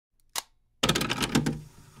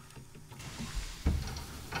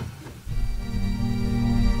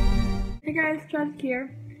Hey guys, Tragic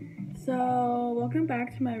here. So, welcome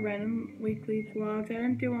back to my random weekly vlogs. I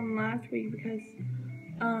didn't do one last week because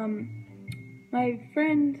my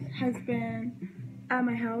friend has been at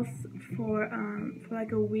my house for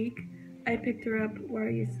like a week. I picked her up where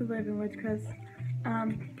I used to live in Ridgecrest.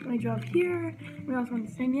 We drove here. We also went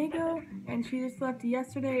to San Diego, and she just left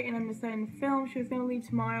yesterday, and I'm deciding to film. She was gonna leave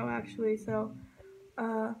tomorrow actually, so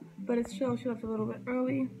but it's chill. She left a little bit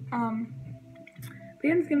early. But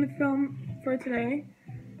yeah, I'm just gonna film for today.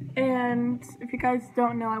 And if you guys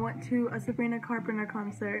don't know, I went to a Sabrina Carpenter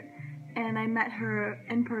concert and I met her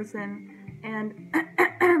in person, and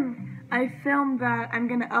I filmed that. I'm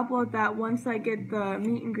gonna upload that once I get the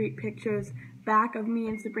meet and greet pictures back of me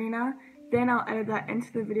and Sabrina. Then I'll edit that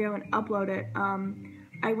into the video and upload it.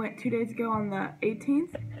 I went 2 days ago on the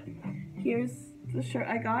 18th. Here's the shirt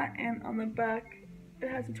I got, and on the back it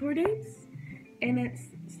has the tour dates, and it's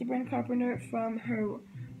Sabrina Carpenter from her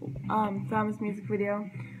Famous music video.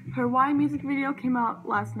 Her Why music video came out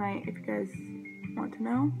last night, if you guys want to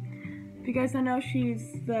know. If you guys don't know,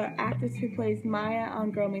 she's the actress who plays Maya on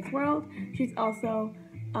Girl Meets World. She's also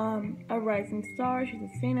a rising star. She's a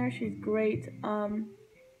singer. She's great.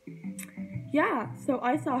 Yeah, so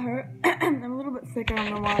I saw her. I'm a little bit sick, I don't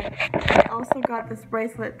know why. I also got this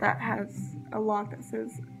bracelet that has a lock that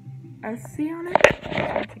says SC on it.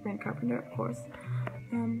 Sabrina Carpenter, of course.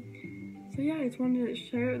 So yeah, I just wanted to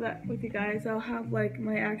share that with you guys. I'll have like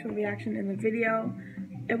my actual reaction in the video.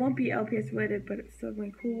 It won't be LPS related, but it's still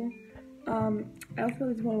really cool. I also got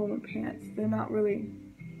these Wonder Woman pants. They don't really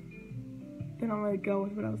go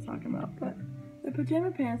with what I was talking about, but they're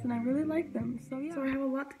pajama pants and I really like them. So yeah, so I have a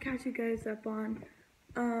lot to catch you guys up on.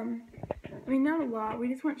 I mean, not a lot. We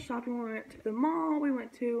just went shopping. We went to the mall. We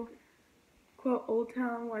went to, quote, Old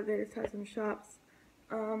Town, where they just had some shops.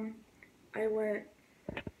 I went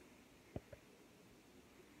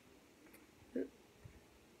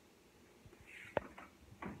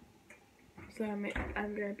So I'm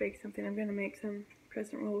gonna bake something. I'm gonna make some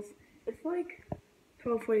crescent rolls. It's like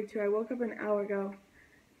 12:42. I woke up an hour ago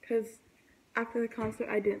because after the concert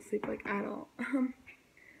I didn't sleep like at all.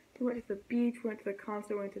 We went to the beach, we went to the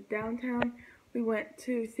concert, we went to downtown. We went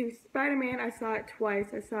to see Spider-Man. I saw it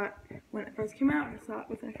twice. I saw it when it first came out. I saw it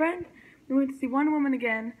with my friend. We went to see Wonder Woman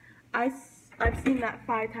again. I've seen that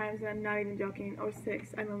 5 times, and I'm not even joking, or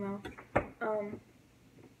 6. I don't know.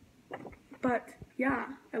 But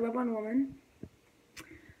yeah, I love Wonder Woman.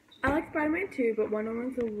 I like Spider-Man too, but Wonder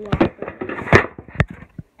Woman's a lot better.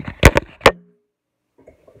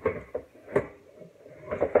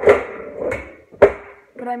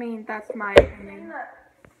 But I mean, that's my opinion.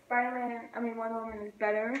 Wonder Woman is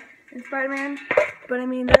better than Spider-Man. But I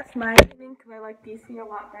mean, that's my opinion because I like DC a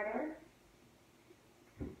lot better.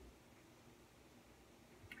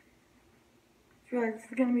 I realize this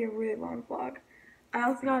is going to be a really long vlog. I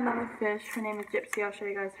also got another fish. Her name is Gypsy. I'll show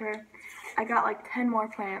you guys her. I got like 10 more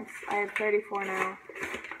plants. I have 34 now.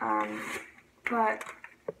 But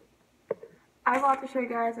I have a lot to show you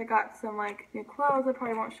guys. I got some like new clothes. I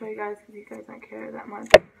probably won't show you guys because you guys don't care that much.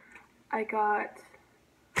 I got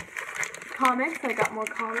comics. I got more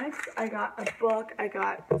comics. I got a book. I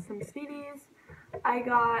got some CDs. I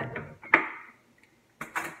got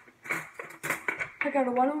a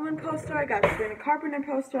Wonder Woman poster, I got a Sabrina Carpenter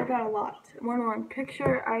poster, I got a lot. Wonder Woman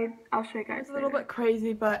picture, I'll show you guys. It's a little bit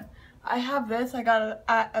crazy, but I have this. I got it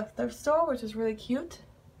at a thrift store, which is really cute.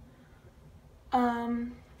 I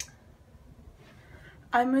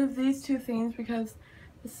moved these 2 things because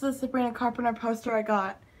this is a Sabrina Carpenter poster I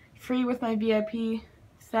got free with my VIP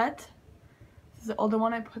set. This is the older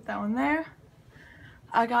one, I put that one there.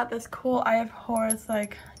 I got this cool Eye of Horus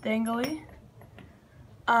like dangly.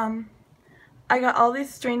 I got all these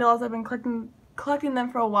string dolls. I've been collecting them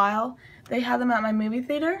for a while. They have them at my movie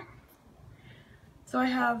theater. So I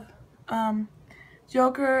have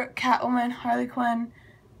Joker, Catwoman, Harley Quinn,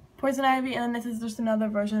 Poison Ivy, and then this is just another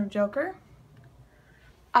version of Joker.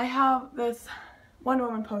 I have this Wonder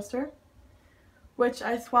Woman poster, which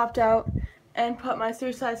I swapped out and put my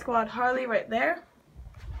Suicide Squad Harley right there.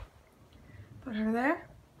 Put her there.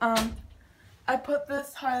 I put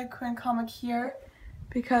this Harley Quinn comic here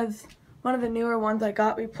because one of the newer ones I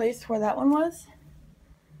got replaced where that one was.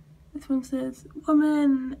 This one says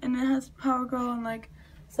woman and it has Power Girl and like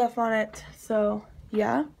stuff on it. So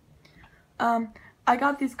yeah. I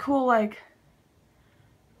got these cool like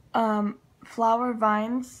flower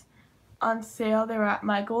vines on sale. They were at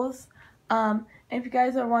Michael's. And if you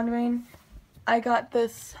guys are wondering, I got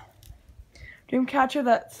this dream catcher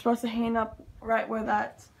that's supposed to hang up right where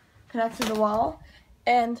that connects to the wall.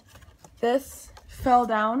 And this fell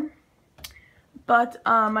down But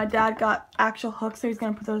my dad got actual hooks, so he's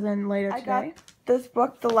gonna put those in later today. I got this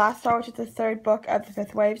book, The Last Star, which is the 3rd book of the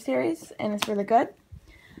 5th Wave series, and it's really good.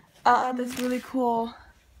 This really cool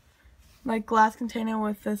like glass container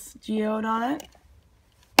with this geode on it.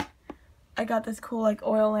 I got this cool like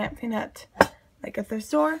oil lamp thing at like a thrift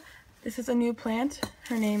store. This is a new plant.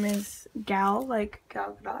 Her name is Gal, like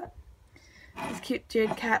Gal Gadot. This cute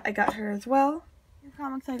jade cat, I got her as well. The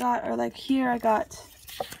comics I got are like here. I got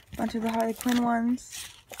a bunch of the Harley Quinn ones.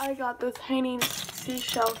 I got this hanging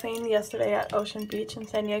seashell thing yesterday at Ocean Beach in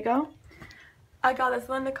San Diego. I got this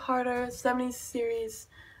Linda Carter 70s series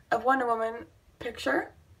of Wonder Woman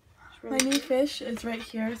picture. My new fish is right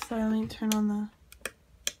here, so let me turn on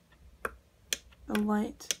the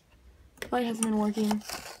light. The light hasn't been working.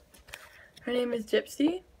 Her name is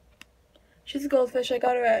Gypsy. She's a goldfish. I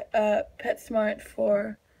got her at PetSmart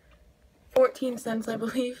for 14 cents, I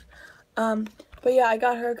believe. But yeah, I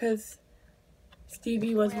got her because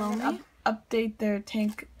Stevie was lonely. Update their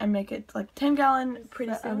tank and make it like 10-gallon.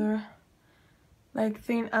 Pretty other like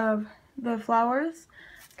thing of the flowers.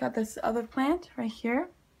 Got this other plant right here.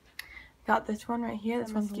 Got this one right here.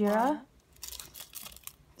 This one's Gira.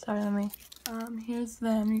 Sorry, let me. Here's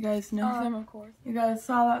them. You guys know them, of course. You guys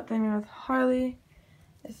saw that thing with Harley.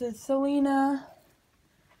 This is Selena.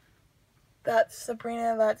 That's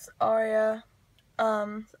Sabrina. That's Aria.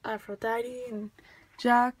 Aphrodite and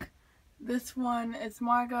Jack. This one is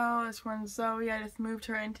Margot. This one's Zoe. I just moved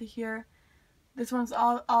her into here. This one's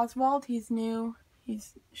Oswald. He's new.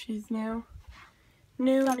 She's new.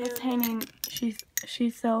 New. It's hanging.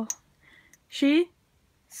 Shell.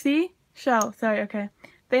 Sorry. Okay.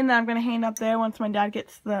 Thing that I'm gonna hang up there once my dad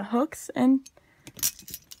gets the hooks. And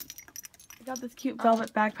I got this cute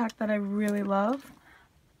velvet backpack that I really love.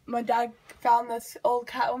 My dad found this old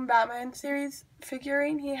Catwoman Batman series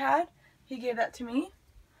figurine he had. He gave that to me.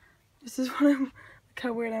 This is one of, look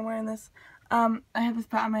how weird I'm wearing this. I have this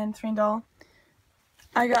Batman screen doll.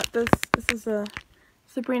 I got this is a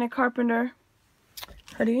Sabrina Carpenter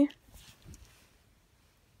hoodie.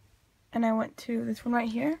 And I went to this one right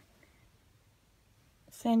here.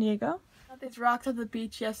 San Diego. Got these rocks at the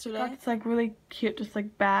beach yesterday. It's like really cute, just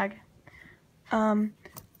like bag.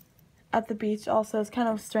 At the beach also. It's kind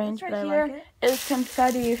of strange, but I like it. Is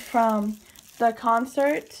confetti from the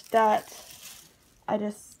concert that I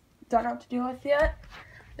just don't know what to do with yet.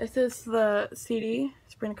 This is the CD,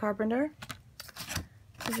 Sabrina Carpenter.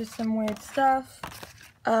 This is some weird stuff.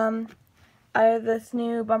 I have this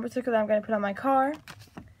new bumper sticker that I'm going to put on my car.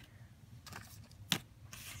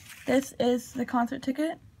 This is the concert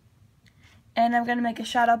ticket. And I'm going to make a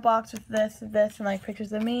shout out box with this, and like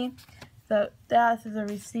pictures of me. So this is a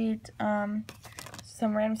receipt, some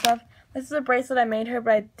random stuff. This is a bracelet I made her,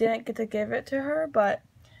 but I didn't get to give it to her, but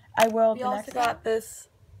I will. We also got this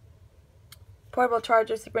portable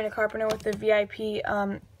charger, Sabrina Carpenter, with the VIP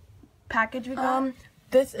package we got.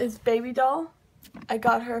 This is Baby Doll. I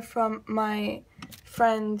got her from my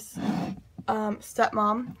friend's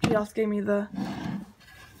stepmom. She also gave me the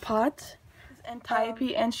pot. And Type,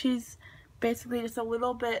 and she's basically just a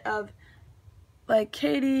little bit of like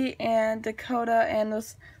Katie and Dakota and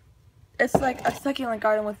those. It's like a succulent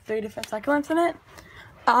garden with 3 different succulents in it.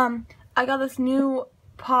 I got this new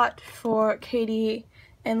pot for Katie,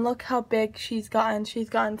 and look how big she's gotten. She's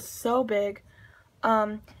gotten so big.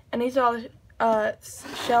 And these are all the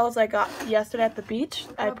shells I got yesterday at the beach.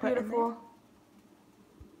 I put beautiful.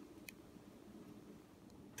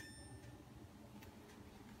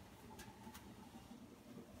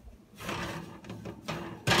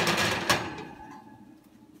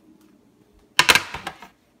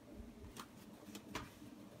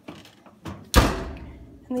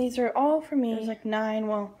 And these are all for me. There's like 9.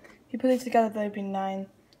 Well, if you put these together, they'd be 9.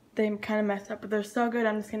 They kind of messed up, but they're so good.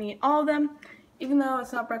 I'm just gonna eat all of them, even though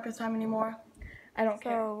it's not breakfast time anymore. I don't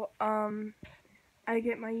care. So, I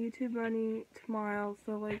get my YouTube money tomorrow.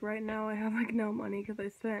 So, like right now, I have like no money because I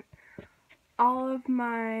spent all of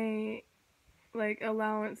my like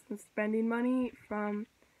allowance and spending money from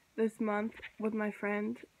this month with my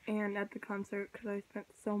friend and at the concert because I spent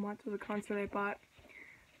so much at the concert. I bought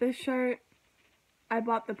this shirt. I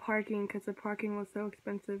bought the parking because the parking was so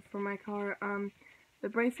expensive for my car. The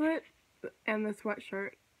bracelet and the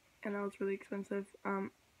sweatshirt, and that was really expensive.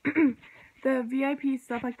 The VIP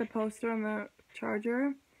stuff, like the poster and the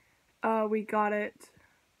charger, we got it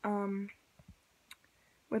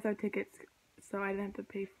with our tickets, so I didn't have to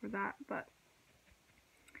pay for that. But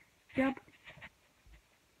yep.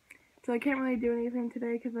 So I can't really do anything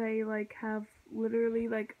today because I like have literally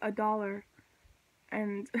like $1,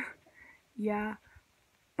 and yeah.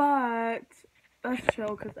 But let's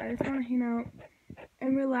chill because I just want to hang out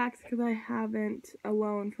and relax because I haven't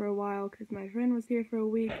alone for a while because my friend was here for a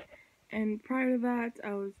week, and prior to that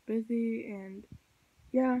I was busy, and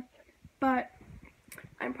yeah, but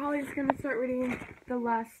I'm probably just gonna start reading The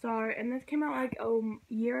Last Star, and this came out like a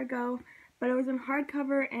year ago, but it was in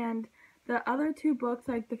hardcover, and the other two books,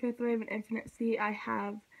 like The Fifth Wave and Infinite Sea, I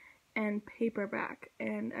have in paperback,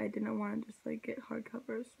 and I didn't want to just like get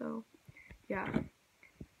hardcover, so yeah.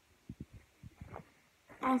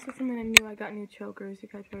 Also, something new, I got new chokers. You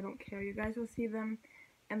guys probably don't care. You guys will see them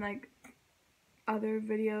in like other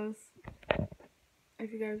videos.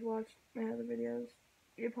 If you guys watch my other videos,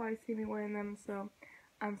 you'll probably see me wearing them, so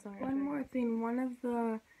I'm sorry. One more thing, one of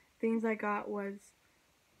the things I got was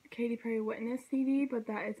Katy Perry Witness CD, but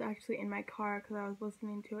that is actually in my car because I was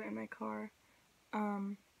listening to it in my car.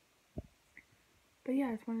 But yeah,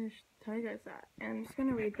 I just wanted to tell you guys that. And I'm just going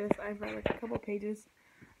to read this. I've read like a couple pages.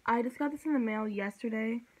 I just got this in the mail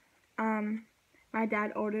yesterday. My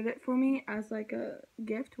dad ordered it for me as like a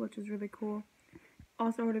gift, which is really cool.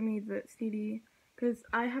 Also ordered me the CD because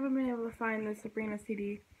I haven't been able to find the Sabrina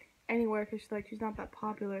CD anywhere because she's not that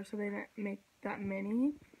popular, so they didn't make that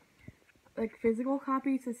many like physical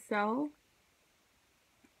copies to sell.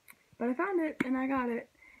 But I found it and I got it.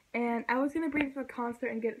 And I was gonna bring it to a concert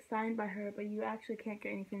and get it signed by her, but you actually can't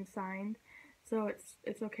get anything signed, so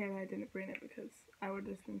it's okay that I didn't bring it because I would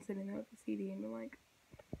have just been sitting there with the CD and been like,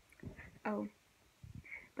 oh.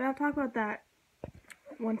 But I'll talk about that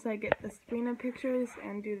once I get the Sabrina pictures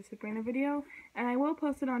and do the Sabrina video, and I will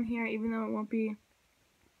post it on here even though it won't be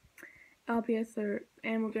LPS or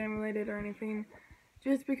Animal Jam related or anything,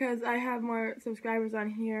 just because I have more subscribers on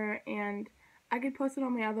here and I could post it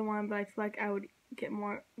on my other one, but I feel like I would get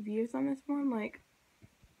more views on this one, like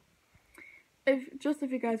if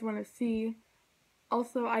you guys want to see.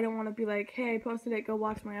 Also, I don't want to be like, hey, I posted it, go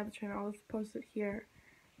watch my other channel. I'll just post it here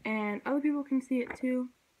and other people can see it too.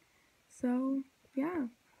 So yeah.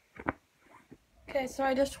 Okay, so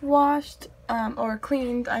I just washed or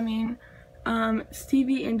cleaned, I mean,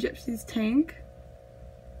 Stevie and Gypsy's tank,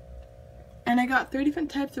 and I got 3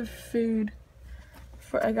 different types of food.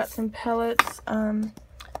 I got some pellets,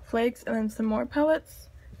 flakes, and then some more pellets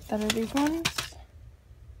that are these ones.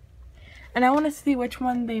 And I want to see which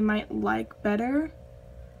one they might like better.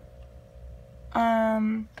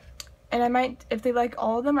 And I might, if they like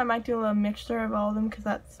all of them, I might do a little mixture of all of them because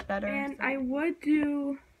that's better. And so I would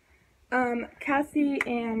do Cassie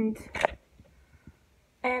and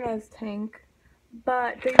Anna's tank,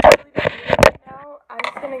 but they really don't need it right now. I'm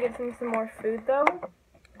just going to give them some more food though.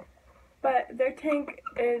 But their tank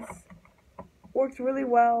works really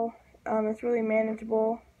well. It's really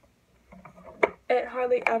manageable. It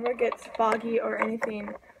hardly ever gets foggy or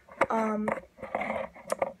anything.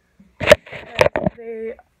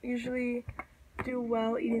 They usually do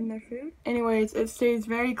well eating their food. Anyways, it stays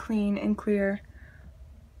very clean and clear,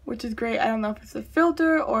 which is great. I don't know if it's a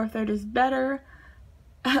filter or if they're just better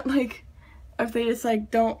at like, if they just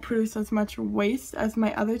like don't produce as much waste as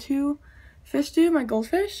my other two fish do, my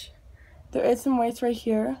goldfish. There is some waste right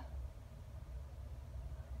here,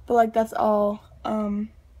 but like that's all. And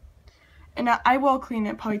I will clean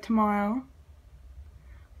it probably tomorrow.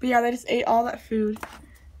 But yeah, they just ate all that food,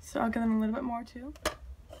 so I'll give them a little bit more too.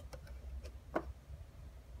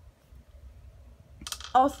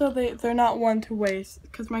 Also, they're not one to waste,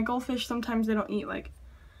 because my goldfish sometimes they don't eat like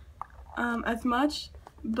as much,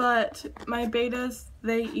 but my betas,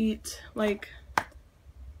 they eat like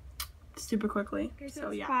super quickly. Okay,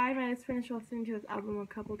 so yeah. 5, I just finished listening to this album a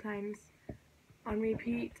couple times on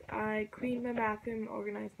repeat. I cleaned my bathroom,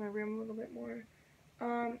 organized my room a little bit more.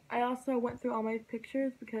 I also went through all my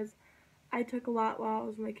pictures because I took a lot while I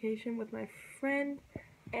was on vacation with my friend,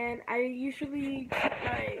 and I usually keep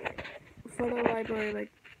my photo library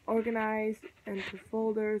like organized into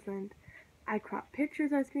folders, and I crop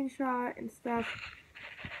pictures I screenshot and stuff.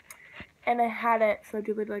 And I had it, so I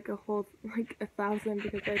deleted like a whole, like 1,000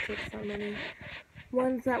 because I took so many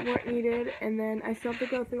ones that weren't needed. And then I still have to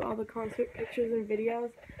go through all the concert pictures and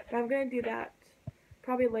videos, but I'm going to do that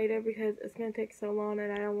probably later because it's going to take so long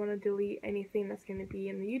and I don't want to delete anything that's going to be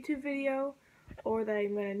in the YouTube video or that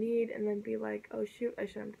I'm going to need and then be like, oh shoot, I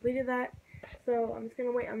should have deleted that. So I'm just going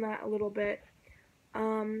to wait on that a little bit.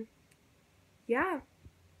 Yeah.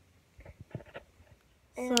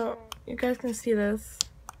 So you guys can see this.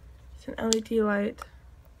 It's an LED light.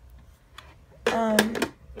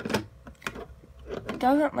 It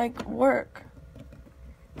doesn't like work.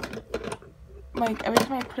 Like every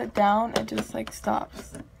time I put it down, it just like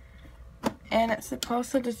stops. And it's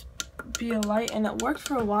supposed to just be a light, and it worked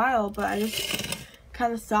for a while, but I just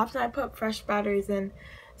kind of stopped and I put fresh batteries in.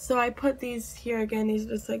 So I put these here again. These are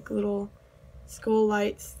just like little school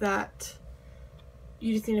lights that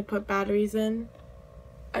you just need to put batteries in.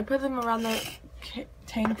 I put them around the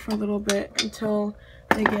tank for a little bit until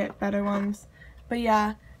they get better ones. But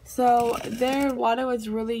yeah, so their water was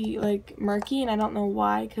really like murky, and I don't know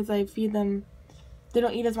why, because I feed them, they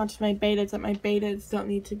don't eat as much as my betas, but my betas don't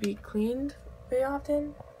need to be cleaned very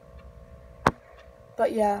often.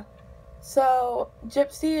 But yeah, so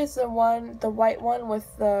Gypsy is the white one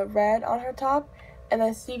with the red on her top, and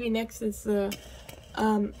then Stevie Nicks is the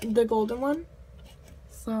golden one.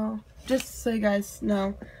 So just so you guys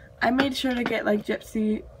know, I made sure to get like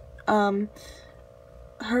Gypsy,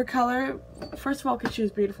 her color, first of all because she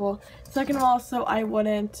was beautiful, second of all so I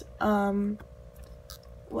wouldn't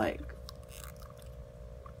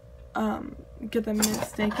get them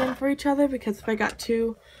mistaken for each other, because if I got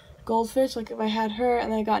two goldfish, like if I had her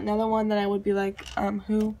and I got another one, then I would be like,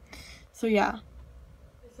 who? So yeah.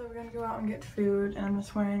 So we're gonna go out and get food, and I'm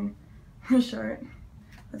just wearing a shirt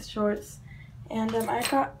with shorts, and I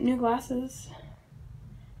got new glasses.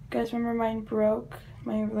 You guys remember mine broke,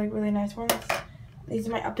 my like really nice ones? These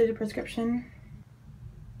are my updated prescription.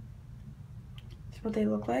 That's what they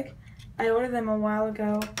look like. I ordered them a while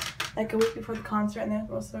ago, like a week before the concert, and they're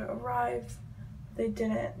supposed to arrive. They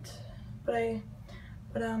didn't, but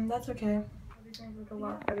that's okay. These things look a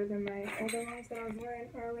lot better than my older ones that I was wearing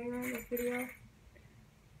earlier in this video.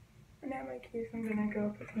 And now my keys, I'm gonna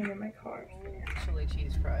go put them in my car. Chili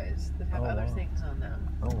cheese fries that have other things on them.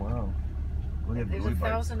 Oh wow. There's a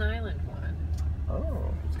Thousand Island one.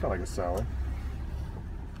 Oh, it's kind of like a salad.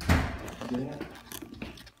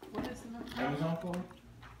 What is the Amazon for?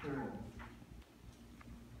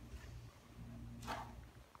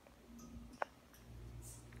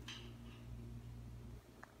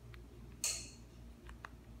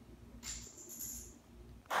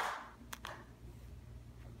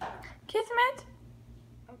 Kismet!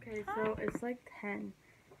 Okay, so it's like 10,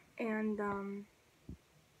 and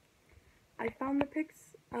I found the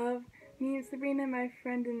pics of me and Sabrina, my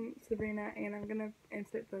friend and Sabrina, and I'm gonna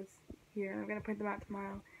insert those here. I'm gonna print them out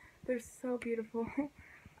tomorrow. They're so beautiful.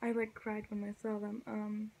 I like cried when I saw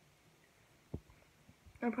them.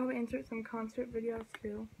 I'll probably insert some concert videos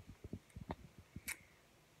too.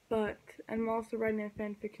 But I'm also writing a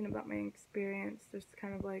fan fiction about my experience, just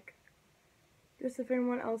kind of like, just if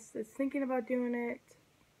anyone else is thinking about doing it,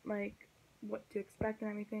 like what to expect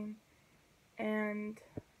and everything. And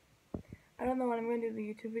I don't know when I'm going to do the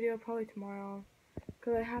YouTube video, probably tomorrow,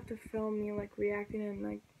 because I have to film me like reacting and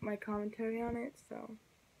like my commentary on it, so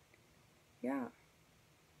yeah.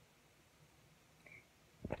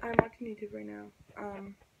 I'm watching YouTube right now,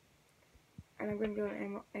 and I'm going to go to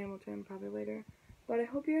Animal Jam probably later. But I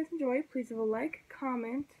hope you guys enjoy. Please leave a like,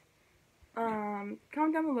 comment down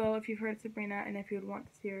below if you've heard Sabrina and if you would want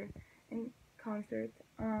to see her in concert.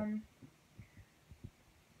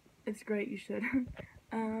 It's great, you should.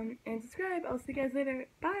 And subscribe. I'll see you guys later.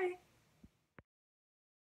 Bye!